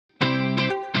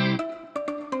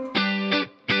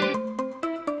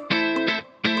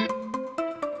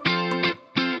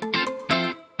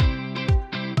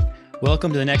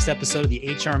Welcome to the next episode of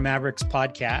the HR Mavericks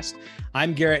podcast.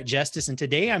 I'm Garrett Justice, and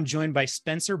today I'm joined by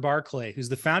Spencer Barclay, who's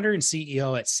the founder and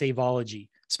CEO at Savology.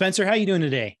 Spencer, how are you doing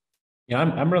today? Yeah,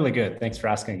 I'm really good. Thanks for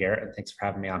asking, Garrett, and thanks for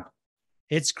having me on.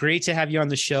 It's great to have you on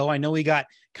the show. I know we got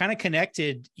kind of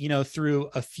connected, through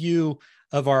a few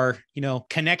of our,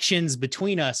 connections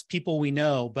between us, people we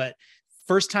know, but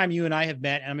first time you and I have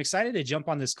met, and I'm excited to jump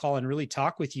on this call and really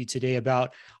talk with you today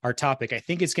about our topic. I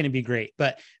think it's going to be great.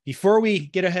 But before we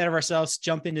get ahead of ourselves,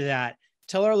 jump into that,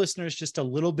 tell our listeners just a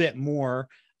little bit more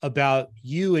about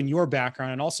you and your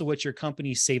background and also what your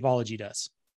company Savology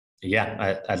does.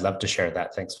 Yeah, I'd love to share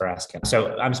that. Thanks for asking.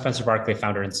 So I'm Spencer Barclay,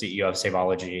 founder and CEO of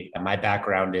Savology. And my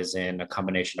background is in a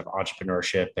combination of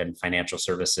entrepreneurship and financial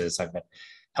services. I've been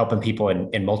helping people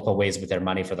in multiple ways with their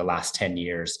money for the last 10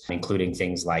 years, including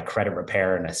things like credit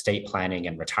repair and estate planning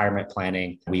and retirement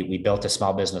planning. We built a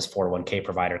small business 401k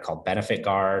provider called Benefit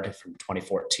Guard from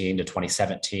 2014 to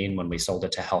 2017 when we sold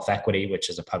it to Health Equity,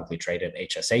 which is a publicly traded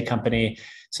HSA company.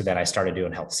 So then I started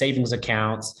doing health savings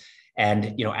accounts.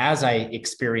 And, as I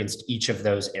experienced each of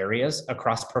those areas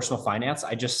across personal finance,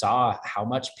 I just saw how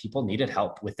much people needed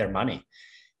help with their money.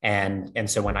 And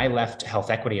so when I left Health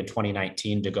Equity in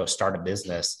 2019 to go start a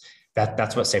business,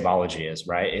 that's what Savology is,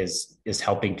 right? Is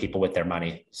helping people with their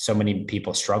money. So many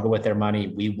people struggle with their money.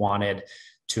 We wanted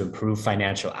to improve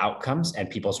financial outcomes and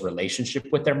people's relationship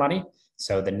with their money.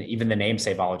 So then even the name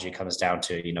Savology comes down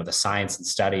to, the science and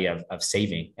study of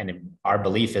saving. And our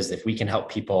belief is if we can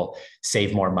help people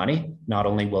save more money, not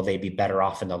only will they be better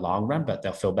off in the long run, but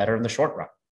they'll feel better in the short run.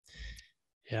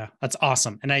 Yeah, that's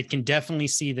awesome. And I can definitely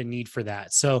see the need for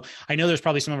that. So I know there's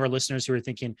probably some of our listeners who are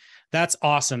thinking, that's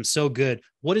awesome. So good.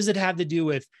 What does it have to do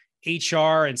with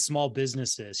HR and small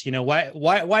businesses?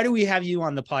 Why do we have you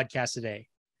on the podcast today?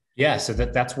 Yeah, so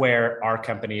that's where our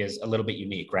company is a little bit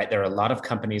unique, right? There are a lot of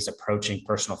companies approaching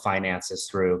personal finances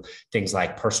through things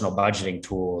like personal budgeting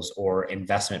tools or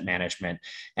investment management.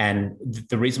 And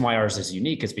the reason why ours is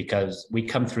unique is because we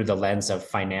come through the lens of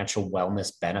financial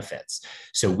wellness benefits.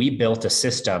 So we built a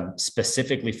system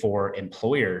specifically for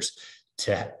employers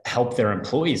to help their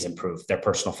employees improve their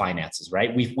personal finances,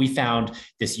 right? We found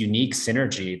this unique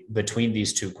synergy between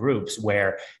these two groups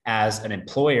where as an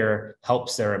employer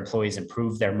helps their employees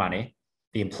improve their money,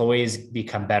 the employees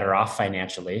become better off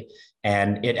financially,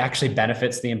 and it actually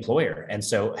benefits the employer. And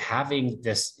so having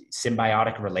this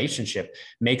symbiotic relationship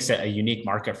makes it a unique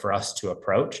market for us to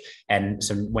approach. And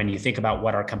so when you think about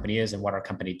what our company is and what our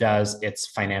company does, it's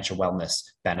financial wellness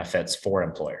benefits for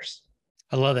employers.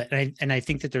 I love it. And I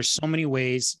think that there's so many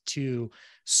ways to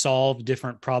solve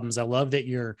different problems. I love that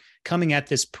you're coming at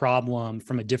this problem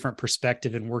from a different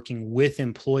perspective and working with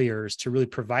employers to really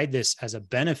provide this as a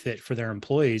benefit for their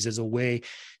employees, as a way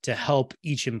to help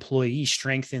each employee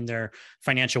strengthen their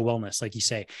financial wellness, like you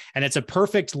say. And it's a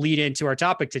perfect lead into our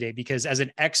topic today, because as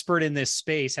an expert in this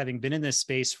space, having been in this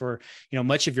space for,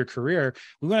 much of your career,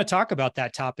 we want to talk about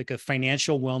that topic of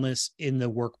financial wellness in the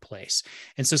workplace.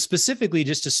 And so specifically,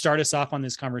 just to start us off on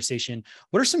this conversation,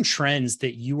 what are some trends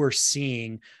that you are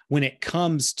seeing when it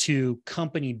comes to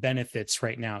company benefits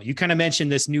right now? You kind of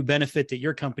mentioned this new benefit that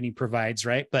your company provides,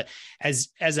 right? But as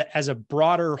a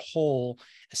broader whole,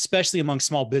 especially among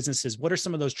small businesses, what are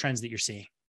some of those trends that you're seeing?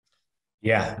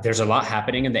 Yeah, there's a lot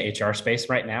happening in the HR space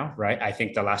right now, right? I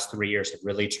think the last 3 years have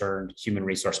really turned human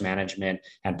resource management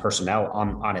and personnel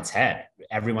on its head.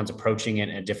 Everyone's approaching it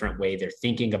in a different way. They're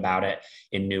thinking about it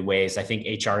in new ways. I think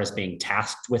HR is being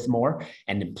tasked with more,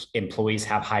 and employees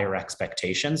have higher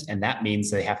expectations. And that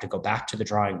means they have to go back to the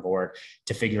drawing board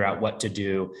to figure out what to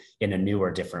do in a new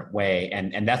or different way.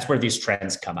 And that's where these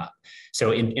trends come up.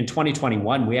 So in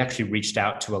 2021, we actually reached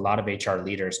out to a lot of HR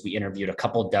leaders. We interviewed a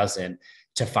couple dozen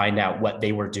to find out what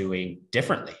they were doing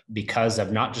differently because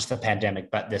of not just the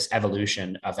pandemic, but this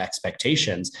evolution of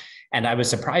expectations. And I was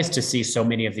surprised to see so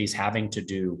many of these having to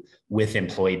do with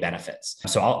employee benefits.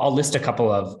 So I'll list a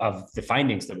couple of the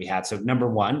findings that we had. So number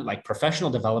one, like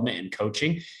professional development and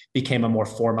coaching became a more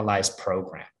formalized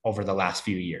program over the last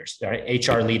few years. Right?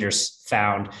 HR leaders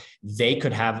found they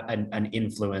could have an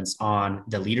influence on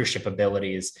the leadership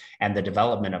abilities and the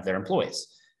development of their employees.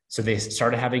 So they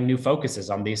started having new focuses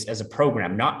on these as a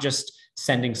program, not just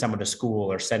sending someone to school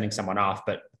or sending someone off,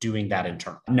 but doing that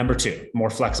internally. Number two, more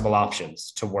flexible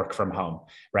options to work from home,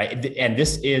 right? And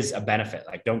this is a benefit.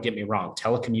 Like, don't get me wrong,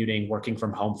 telecommuting, working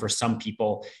from home for some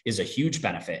people is a huge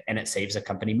benefit, and it saves a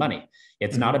company money.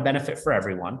 It's not a benefit for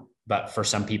everyone, but for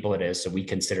some people it is. So we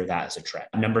consider that as a trend.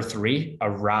 Number three, a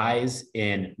rise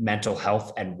in mental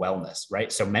health and wellness,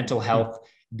 right? So mental health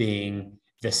being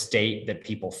the state that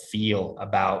people feel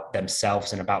about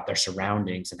themselves and about their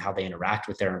surroundings and how they interact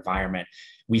with their environment.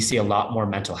 We see a lot more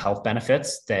mental health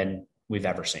benefits than we've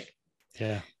ever seen.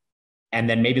 Yeah. And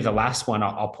then maybe the last one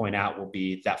I'll point out will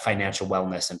be that financial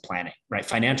wellness and planning, right?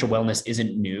 Financial wellness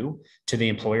isn't new to the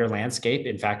employer landscape.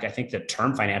 In fact, I think the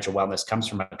term financial wellness comes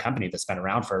from a company that's been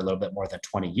around for a little bit more than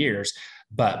 20 years,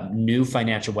 but new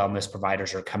financial wellness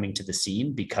providers are coming to the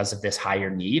scene because of this higher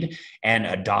need, and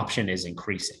adoption is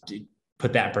increasing. To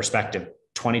put that in perspective,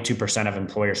 22% of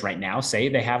employers right now say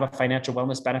they have a financial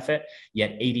wellness benefit,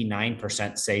 yet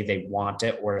 89% say they want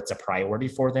it or it's a priority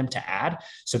for them to add.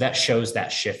 So that shows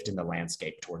that shift in the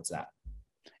landscape towards that.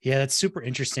 Yeah, that's super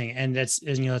interesting. And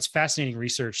it's fascinating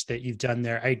research that you've done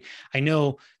there. I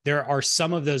know there are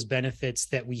some of those benefits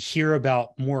that we hear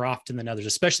about more often than others,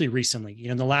 especially recently.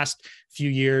 In the last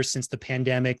few years since the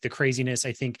pandemic, the craziness,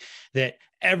 I think that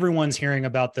everyone's hearing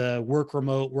about the work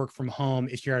remote, work from home.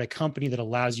 If you're at a company that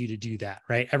allows you to do that,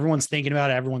 right? Everyone's thinking about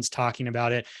it. Everyone's talking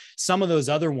about it. Some of those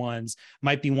other ones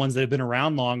might be ones that have been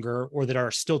around longer or that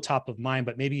are still top of mind,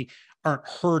 but maybe aren't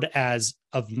heard as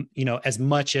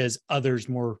much as others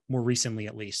more recently,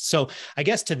 at least. So I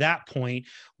guess to that point,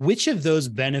 which of those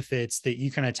benefits that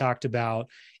you kind of talked about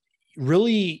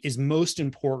really is most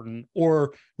important,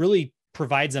 or really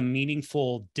provides a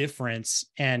meaningful difference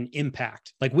and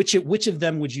impact? Like which of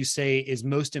them would you say is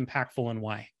most impactful, and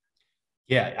why?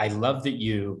 Yeah, I love that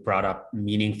you brought up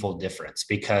meaningful difference,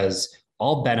 because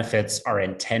all benefits are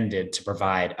intended to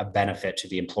provide a benefit to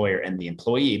the employer and the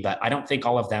employee, but I don't think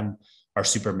all of them are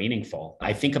super meaningful.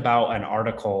 I think about an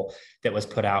article that was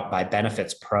put out by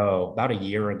Benefits Pro about a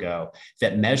year ago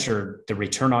that measured the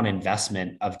return on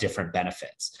investment of different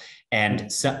benefits. And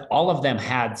so all of them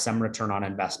had some return on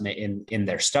investment in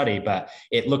their study, but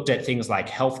it looked at things like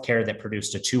healthcare that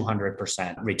produced a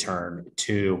 200% return,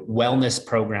 to wellness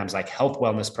programs like health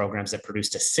wellness programs that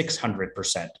produced a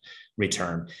 600%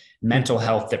 return, mental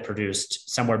health that produced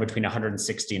somewhere between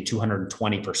 160 and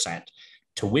 220%.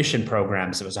 Tuition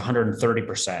programs, it was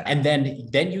 130%. And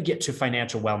then you get to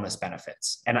financial wellness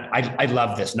benefits. And I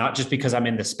love this, not just because I'm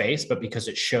in the space, but because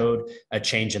it showed a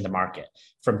change in the market.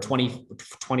 From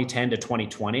 2010 to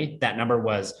 2020, that number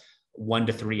was 1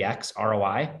 to 3x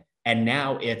ROI. And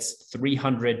now it's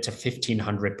 300 to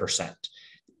 1500%.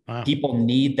 Wow. People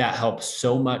need that help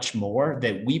so much more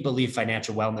that we believe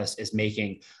financial wellness is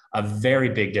making a very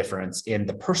big difference in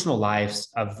the personal lives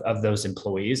of those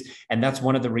employees. And that's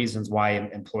one of the reasons why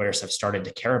employers have started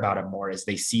to care about it more, is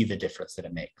they see the difference that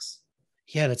it makes.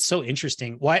 Yeah, that's so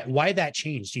interesting. Why that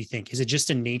change, do you think? Is it just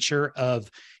a nature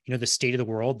of, the state of the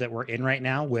world that we're in right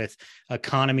now with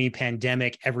economy,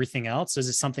 pandemic, everything else? Is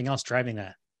it something else driving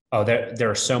that? Oh, there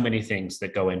are so many things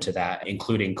that go into that,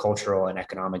 including cultural and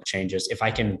economic changes. If I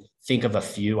can think of a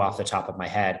few off the top of my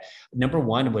head, number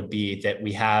one would be that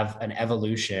we have an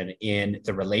evolution in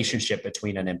the relationship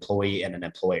between an employee and an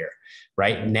employer.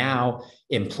 Right now,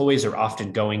 employees are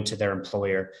often going to their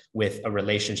employer with a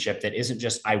relationship that isn't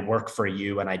just, I work for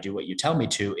you and I do what you tell me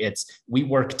to. It's, we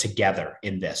work together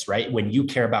in this, right? When you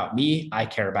care about me, I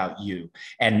care about you.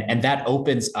 And that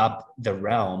opens up the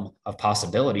realm of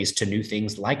possibilities to new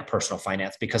things like personal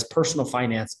finance, because personal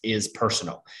finance is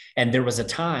personal. And there was a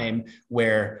time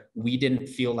where we didn't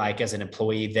feel like, as an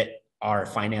employee, that our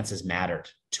finances mattered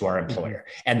to our employer.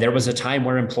 And there was a time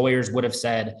where employers would have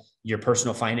said, your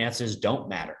personal finances don't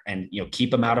matter, and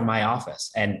keep them out of my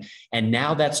office. And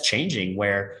now that's changing,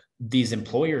 where these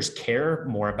employers care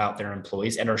more about their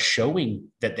employees and are showing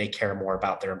that they care more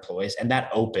about their employees. And that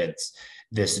opens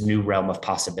this new realm of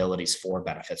possibilities for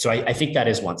benefits. So I think that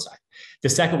is one side. The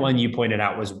second one you pointed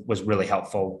out was really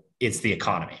helpful. It's the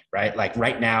economy, right? Like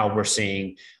right now we're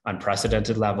seeing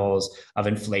unprecedented levels of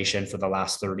inflation for the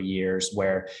last 30 years,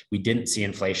 where we didn't see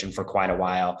inflation for quite a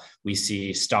while. We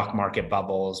see stock market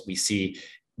bubbles. We see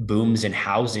booms in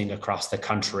housing across the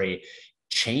country.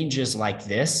 Changes like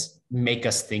this make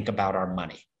us think about our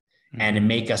money, and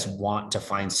make us want to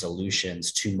find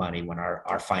solutions to money when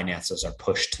our finances are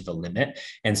pushed to the limit.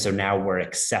 And so now we're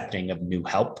accepting of new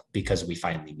help because we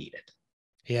finally need it.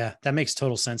 Yeah, that makes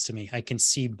total sense to me. I can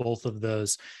see both of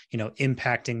those,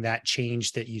 impacting that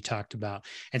change that you talked about.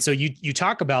 And so you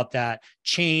talk about that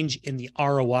change in the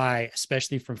ROI,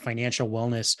 especially from financial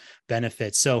wellness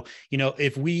benefits. So,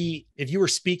 if you were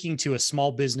speaking to a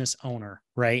small business owner,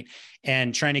 right,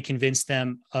 and trying to convince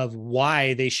them of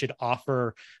why they should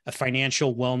offer a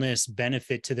financial wellness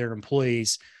benefit to their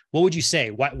employees, what would you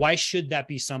say? Why should that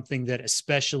be something that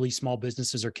especially small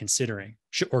businesses are considering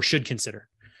or should consider?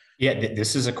 Yeah,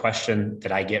 this is a question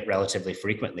that I get relatively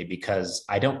frequently, because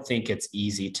I don't think it's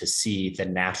easy to see the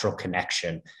natural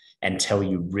connection until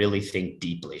you really think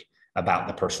deeply about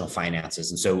the personal finances.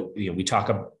 And so, we talk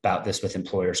about this with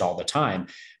employers all the time,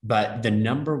 but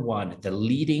the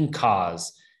leading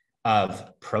cause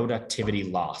of productivity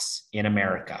loss in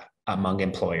America among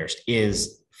employers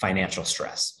is financial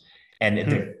stress. And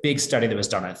the big study that was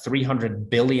done on $300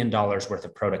 billion worth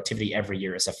of productivity every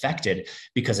year is affected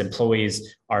because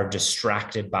employees are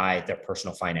distracted by their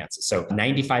personal finances. So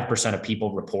 95% of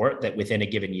people report that within a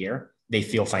given year, they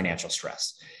feel financial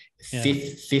stress.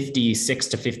 56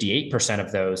 to 58%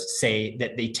 of those say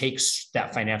that they take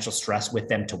that financial stress with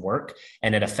them to work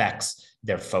and it affects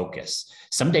their focus.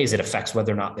 Some days it affects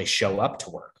whether or not they show up to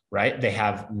work, right? They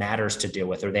have matters to deal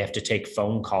with, or they have to take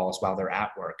phone calls while they're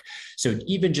at work. So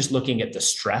even just looking at the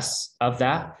stress of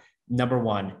that, number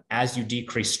one, as you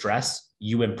decrease stress,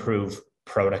 you improve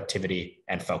productivity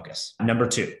and focus. Number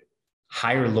two,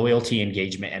 higher loyalty,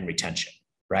 engagement, and retention,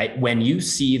 right? When you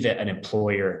see that an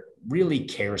employer really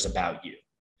cares about you,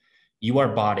 you are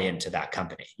bought into that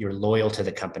company. You're loyal to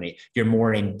the company. You're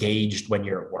more engaged when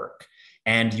you're at work,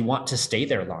 and you want to stay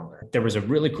there longer. There was a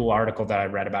really cool article that I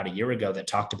read about a year ago that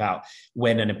talked about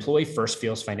when an employee first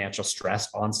feels financial stress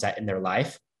onset in their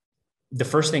life, the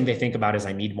first thing they think about is,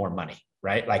 I need more money,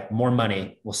 right? Like, more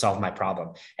money will solve my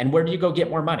problem. And where do you go get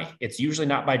more money? It's usually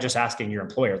not by just asking your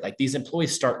employer. Like, these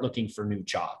employees start looking for new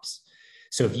jobs.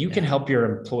 So if you can help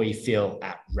your employee feel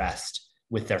at rest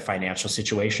with their financial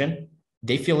situation,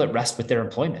 they feel at rest with their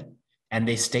employment and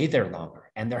they stay there longer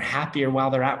and they're happier while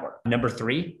they're at work. Number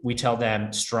three, we tell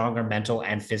them stronger mental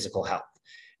and physical health.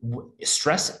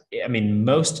 Stress, I mean,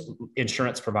 most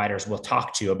insurance providers will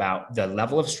talk to you about the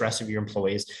level of stress of your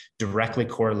employees directly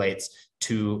correlates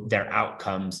to their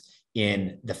outcomes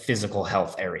in the physical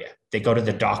health area. They go to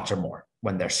the doctor more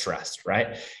when they're stressed,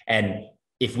 right? And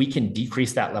if we can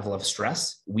decrease that level of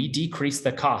stress, we decrease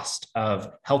the cost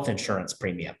of health insurance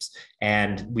premiums,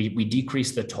 and we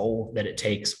decrease the toll that it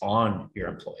takes on your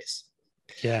employees.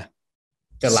 Yeah.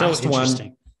 The last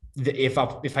one,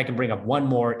 if I can bring up one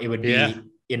more, it would be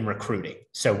in recruiting.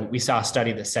 So we saw a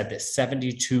study that said that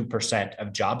 72%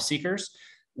 of job seekers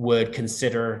would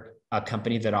consider a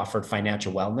company that offered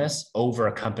financial wellness over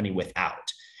a company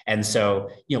without. And so,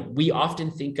 we often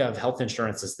think of health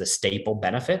insurance as the staple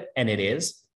benefit, and it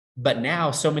is. But now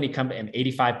so many companies,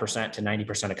 85% to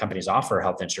 90% of companies offer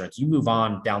health insurance. You move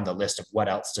on down the list of what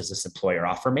else does this employer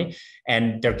offer me?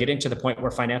 And they're getting to the point where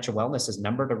financial wellness is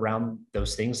numbered around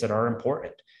those things that are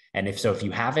important. And if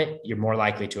you have it, you're more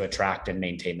likely to attract and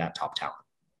maintain that top talent.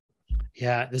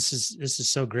 Yeah, this is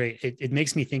so great. It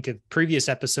makes me think of previous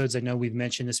episodes. I know we've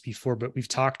mentioned this before, but we've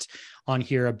talked on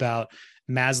here about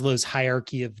Maslow's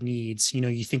hierarchy of needs.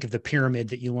 You think of the pyramid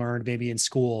that you learned maybe in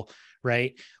school,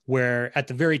 right? Where at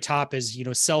the very top is,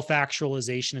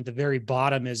 self-actualization. At the very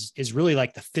bottom is really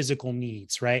like the physical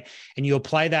needs, right? And you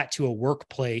apply that to a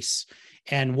workplace.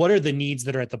 And what are the needs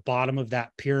that are at the bottom of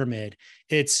that pyramid?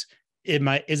 Is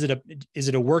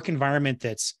it a work environment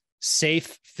that's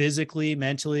safe physically,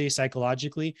 mentally,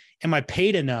 psychologically? Am I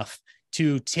paid enough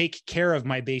to take care of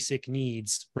my basic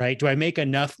needs, right? Do I make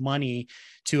enough money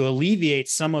to alleviate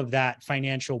some of that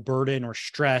financial burden or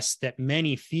stress that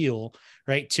many feel,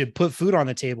 right? To put food on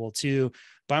the table, to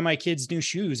buy my kids new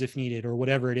shoes if needed, or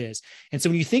whatever it is. And so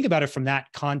when you think about it from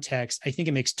that context, I think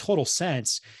it makes total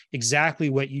sense, exactly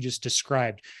what you just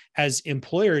described. As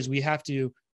employers, we have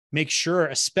to make sure,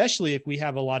 especially if we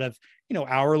have a lot of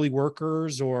hourly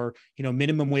workers or,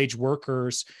 minimum wage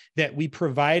workers, that we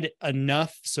provide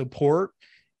enough support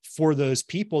for those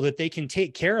people that they can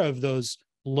take care of those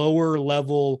lower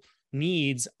level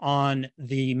needs on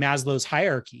the Maslow's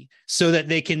hierarchy, so that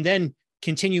they can then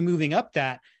continue moving up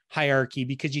that hierarchy,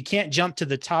 because you can't jump to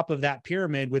the top of that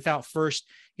pyramid without first,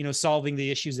 solving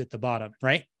the issues at the bottom,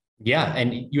 right? Yeah.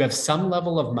 And you have some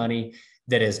level of money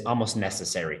that is almost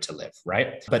necessary to live,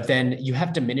 right? But then you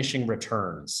have diminishing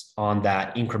returns on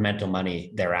that incremental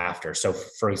money thereafter. So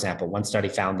for example, one study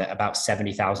found that about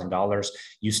 $70,000,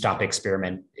 you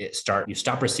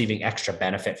stop receiving extra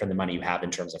benefit from the money you have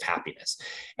in terms of happiness.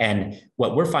 And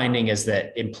what we're finding is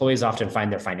that employees often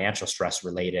find their financial stress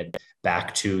related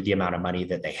back to the amount of money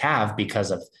that they have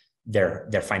because of their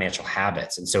financial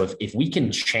habits. And so if we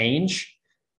can change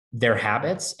their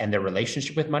habits and their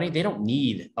relationship with money, they don't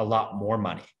need a lot more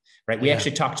money, right? We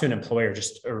actually talked to an employer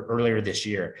just earlier this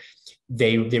year.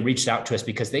 They reached out to us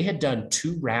because they had done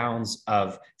 2 rounds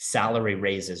of salary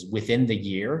raises within the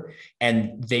year,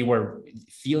 and they were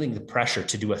feeling the pressure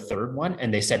to do a 3rd one.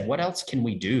 And they said, what else can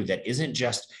we do that isn't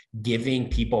just giving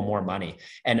people more money?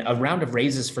 And a round of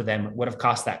raises for them would have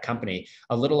cost that company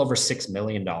a little over $6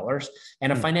 million.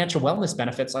 And a financial wellness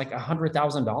benefit's like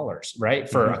 $100,000, right?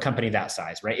 For a company that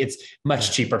size, right? It's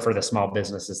much cheaper for the small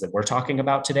businesses that we're talking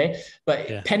about today,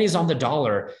 but pennies on the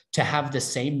dollar to have the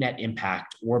same net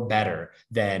impact or better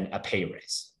than a pay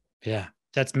raise. Yeah.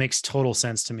 That makes total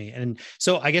sense to me. And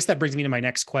so I guess that brings me to my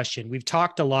next question. We've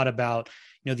talked a lot about,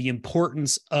 the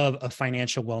importance of a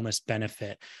financial wellness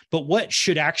benefit, but what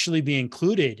should actually be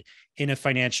included in a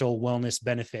financial wellness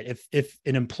benefit? If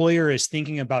an employer is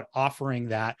thinking about offering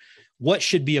that, what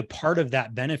should be a part of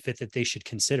that benefit that they should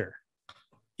consider?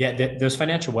 Yeah, those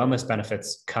financial wellness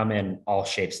benefits come in all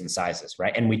shapes and sizes,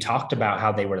 right? And we talked about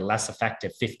how they were less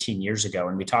effective 15 years ago.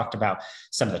 And we talked about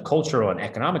some of the cultural and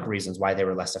economic reasons why they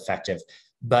were less effective,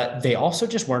 but they also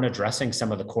just weren't addressing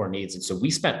some of the core needs. And so we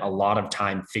spent a lot of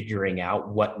time figuring out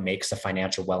what makes a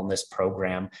financial wellness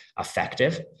program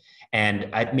effective. And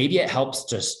maybe it helps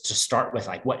just to start with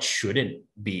like what shouldn't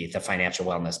be the financial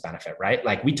wellness benefit, right?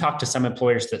 Like we talk to some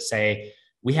employers that say,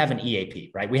 we have an EAP,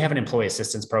 right? We have an employee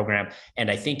assistance program. And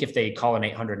I think if they call an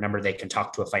 800 number, they can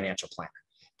talk to a financial planner.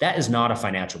 That is not a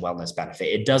financial wellness benefit.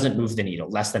 It doesn't move the needle.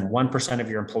 Less than 1%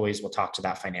 of your employees will talk to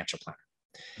that financial planner.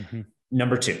 Mm-hmm.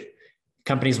 Number two,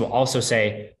 companies will also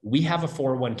say, we have a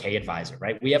 401k advisor,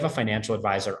 right? We have a financial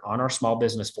advisor on our small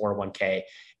business 401k.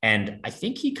 And I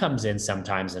think he comes in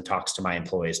sometimes and talks to my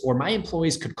employees, or my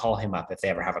employees could call him up if they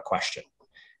ever have a question.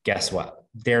 Guess what?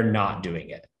 They're not doing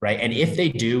it, right? And if they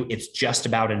do, it's just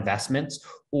about investments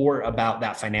or about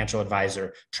that financial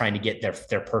advisor trying to get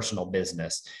their personal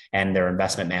business and their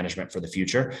investment management for the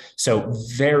future. So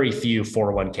very few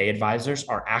 401k advisors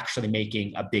are actually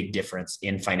making a big difference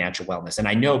in financial wellness. And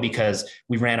I know because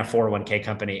we ran a 401k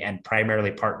company and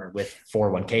primarily partnered with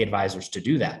 401k advisors to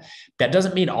do that. That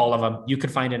doesn't mean all of them. You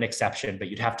could find an exception, but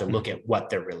you'd have to look at what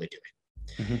they're really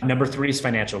doing. Mm-hmm. Number three is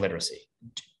financial literacy.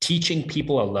 Teaching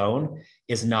people alone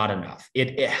is not enough.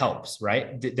 It helps,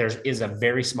 right? There is a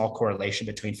very small correlation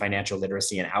between financial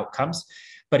literacy and outcomes.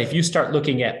 But if you start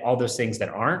looking at all those things that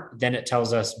aren't, then it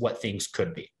tells us what things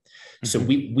could be. Mm-hmm. So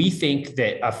we think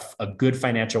that a good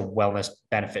financial wellness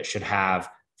benefit should have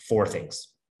four things.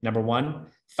 Number one,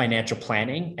 financial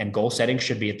planning and goal setting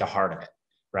should be at the heart of it.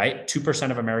 Right?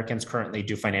 2% of Americans currently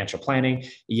do financial planning,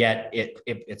 yet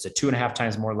it's a 2.5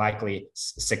 times more likely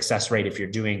success rate if you're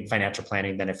doing financial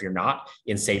planning than if you're not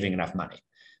in saving enough money.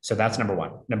 So that's number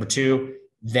one. Number two,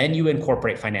 then you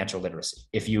incorporate financial literacy.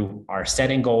 If you are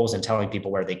setting goals and telling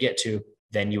people where they get to,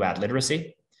 then you add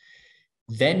literacy.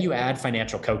 Then you add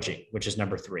financial coaching, which is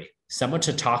number three. Someone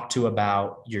to talk to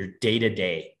about your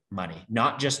day-to-day money,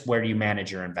 not just where you manage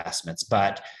your investments,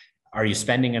 but are you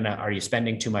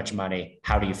spending too much money?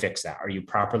 How do you fix that? Are you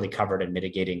properly covered in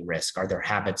mitigating risk? Are there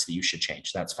habits that you should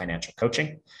change? That's financial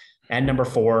coaching. And number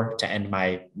four, to end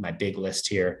my big list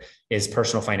here, is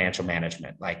personal financial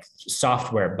management, like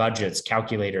software, budgets,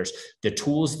 calculators, the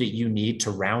tools that you need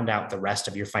to round out the rest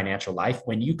of your financial life.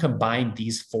 When you combine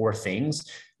these four things,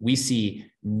 we see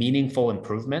meaningful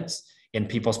improvements in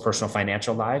people's personal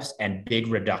financial lives and big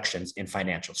reductions in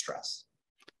financial stress.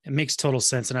 It makes total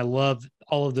sense. And I love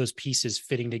all of those pieces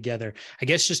fitting together. I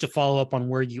guess just to follow up on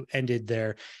where you ended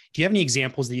there, do you have any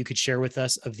examples that you could share with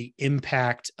us of the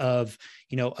impact of,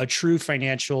 a true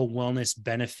financial wellness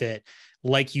benefit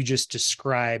like you just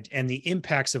described, and the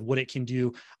impacts of what it can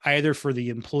do either for the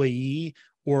employee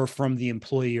or from the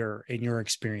employer in your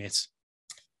experience?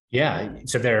 Yeah.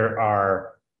 So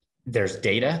there's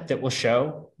data that will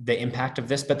show the impact of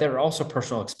this, but there are also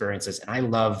personal experiences. And I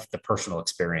love the personal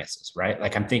experiences, right?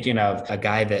 Like I'm thinking of a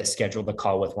guy that scheduled a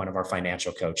call with one of our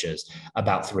financial coaches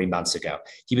about 3 months ago.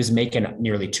 He was making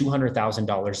nearly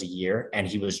 $200,000 a year and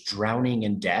he was drowning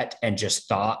in debt and just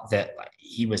thought that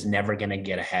he was never going to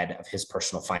get ahead of his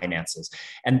personal finances.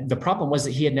 And the problem was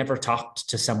that he had never talked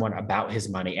to someone about his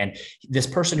money. And this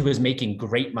person who was making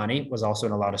great money was also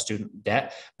in a lot of student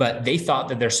debt, but they thought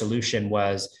that their solution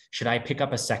was, should I pick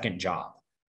up a second job?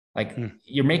 Like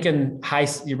you're making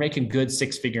good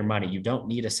six-figure money. You don't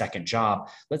need a second job.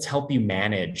 Let's help you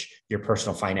manage your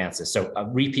personal finances. So a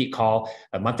repeat call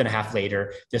a month and a half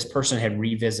later, this person had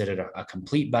revisited a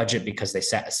complete budget because they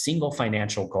set a single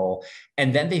financial goal.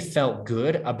 And then they felt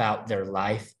good about their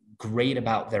life, great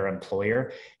about their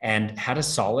employer, and had a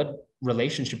solid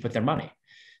relationship with their money.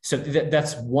 So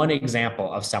that's one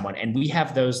example of someone. And we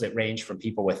have those that range from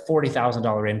people with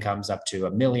 $40,000 incomes up to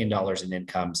 $1 million in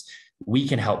incomes. We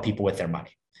can help people with their money.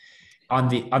 On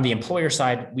the employer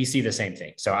side, we see the same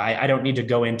thing. So I don't need to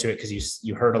go into it because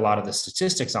you heard a lot of the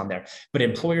statistics on there, but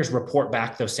employers report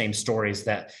back those same stories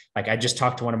that, like, I just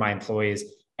talked to one of my employees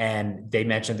and they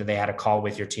mentioned that they had a call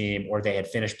with your team or they had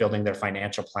finished building their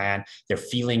financial plan. They're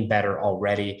feeling better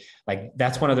already. Like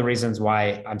that's one of the reasons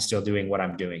why I'm still doing what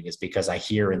I'm doing, is because I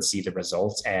hear and see the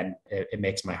results, and it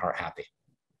makes my heart happy.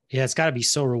 Yeah, it's got to be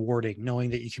so rewarding knowing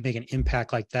that you can make an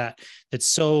impact like that. That's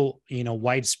so,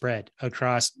 widespread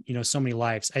across, so many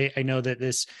lives. I know that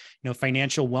this,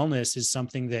 financial wellness is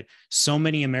something that so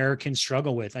many Americans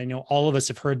struggle with. I know all of us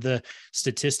have heard the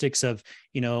statistics of,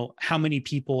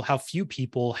 how few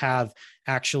people have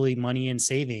actually money in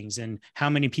savings and how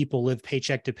many people live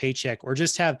paycheck to paycheck or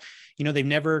just have, they've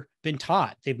never been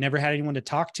taught. They've never had anyone to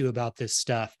talk to about this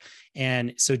stuff.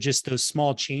 And so just those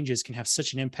small changes can have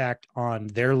such an impact on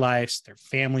their lives, their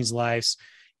families' lives,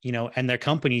 and their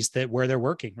companies where they're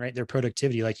working, right? Their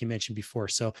productivity, like you mentioned before.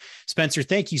 So Spencer,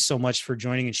 thank you so much for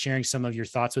joining and sharing some of your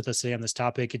thoughts with us today on this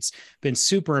topic. It's been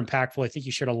super impactful. I think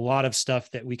you shared a lot of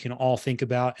stuff that we can all think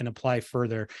about and apply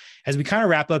further. As we kind of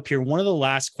wrap up here, one of the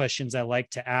last questions I like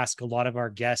to ask a lot of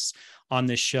our guests on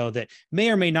this show that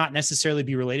may or may not necessarily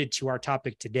be related to our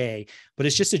topic today, but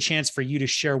it's just a chance for you to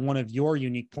share one of your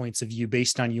unique points of view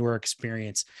based on your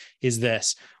experience is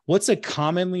this. What's a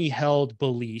commonly held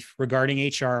belief regarding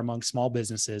HR among small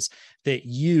businesses that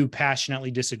you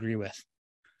passionately disagree with?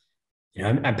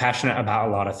 I'm passionate about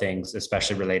a lot of things,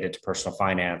 especially related to personal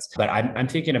finance, but I'm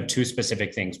thinking of two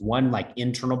specific things. One, like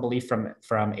internal belief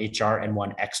from HR and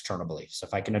one external belief. So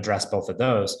if I can address both of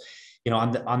those,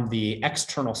 on the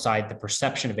external side, the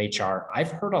perception of HR, I've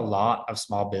heard a lot of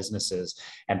small businesses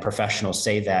and professionals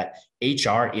say that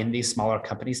HR in these smaller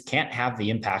companies can't have the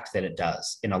impact that it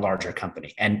does in a larger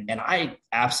company. And I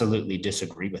absolutely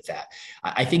disagree with that.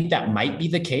 I think that might be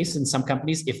the case in some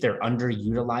companies if they're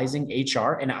underutilizing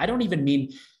HR. And I don't even mean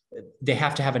they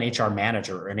have to have an HR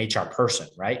manager or an HR person,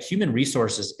 right? Human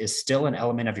resources is still an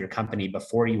element of your company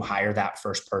before you hire that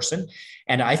first person.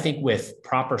 And I think with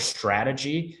proper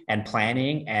strategy and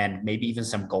planning and maybe even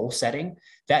some goal setting,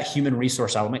 that human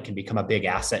resource element can become a big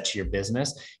asset to your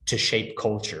business to shape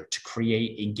culture, to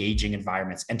create engaging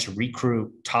environments, and to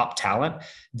recruit top talent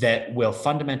that will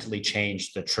fundamentally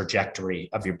change the trajectory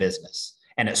of your business.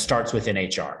 And it starts within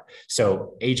HR.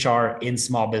 So HR in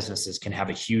small businesses can have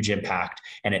a huge impact,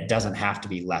 and it doesn't have to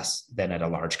be less than at a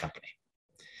large company.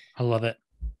 I love it.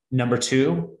 Number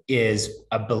two is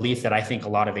a belief that I think a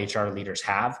lot of HR leaders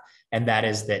have, and that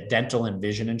is that dental and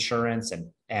vision insurance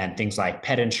and things like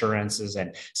pet insurances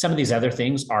and some of these other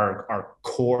things are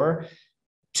core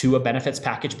to a benefits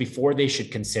package before they should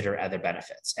consider other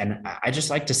benefits. And I just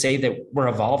like to say that we're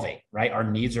evolving, right? Our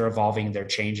needs are evolving, they're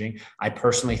changing. I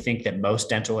personally think that most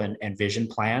dental and vision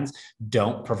plans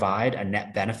don't provide a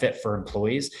net benefit for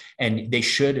employees. And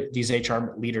these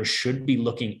HR leaders should be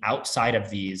looking outside of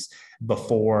these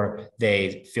before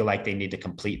they feel like they need to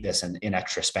complete this in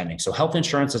extra spending. So health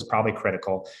insurance is probably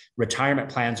critical. Retirement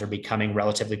plans are becoming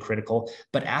relatively critical.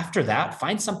 But after that,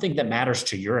 find something that matters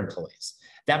to your employees.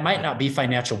 That might not be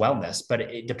financial wellness, but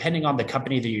depending on the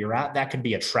company that you're at, that could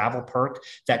be a travel perk,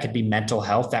 that could be mental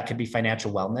health, that could be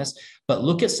financial wellness. But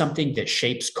look at something that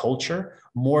shapes culture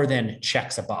more than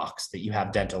checks a box that you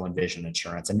have dental and vision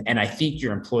insurance. And I think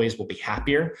your employees will be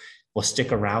happier, will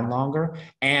stick around longer,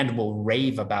 and will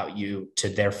rave about you to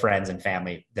their friends and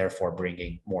family, therefore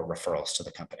bringing more referrals to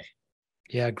the company.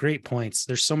 Yeah, great points.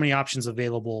 There's so many options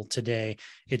available today.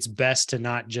 It's best to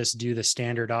not just do the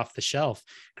standard off the shelf,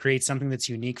 create something that's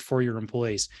unique for your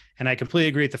employees. And I completely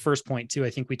agree with the first point too. I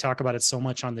think we talk about it so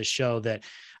much on this show that,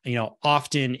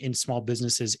 often in small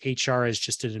businesses, HR is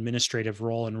just an administrative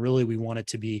role. And really we want it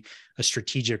to be a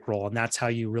strategic role. And that's how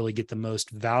you really get the most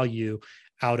value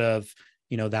out of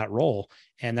that role.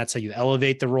 And that's how you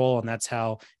elevate the role. And that's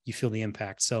how you feel the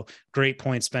impact. So great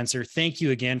point, Spencer. Thank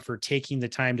you again for taking the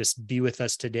time to be with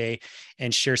us today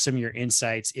and share some of your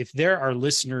insights. If there are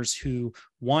listeners who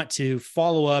want to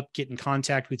follow up, get in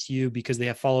contact with you because they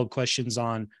have follow-up questions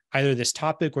on either this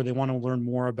topic or they want to learn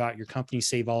more about your company,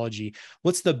 Savology,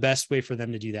 what's the best way for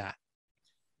them to do that?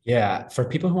 Yeah, for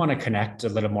people who want to connect a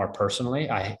little more personally,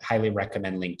 I highly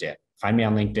recommend LinkedIn. Find me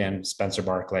on LinkedIn, Spencer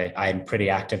Barclay. I'm pretty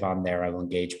active on there. I will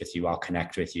engage with you. I'll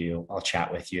connect with you. I'll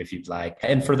chat with you if you'd like.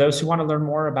 And for those who want to learn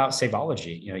more about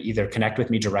Savology, either connect with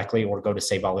me directly or go to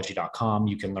savology.com.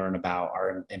 You can learn about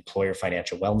our employer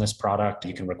financial wellness product.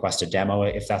 You can request a demo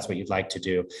if that's what you'd like to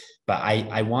do. But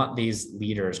I want these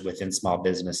leaders within small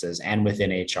businesses and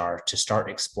within HR to start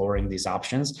exploring these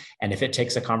options. And if it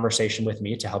takes a conversation with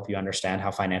me to help you understand how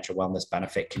financial wellness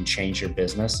benefit can change your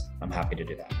business, I'm happy to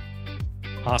do that.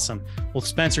 Awesome. Well,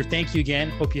 Spencer, thank you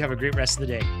again. Hope you have a great rest of the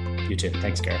day. You too.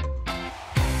 Thanks, Garrett.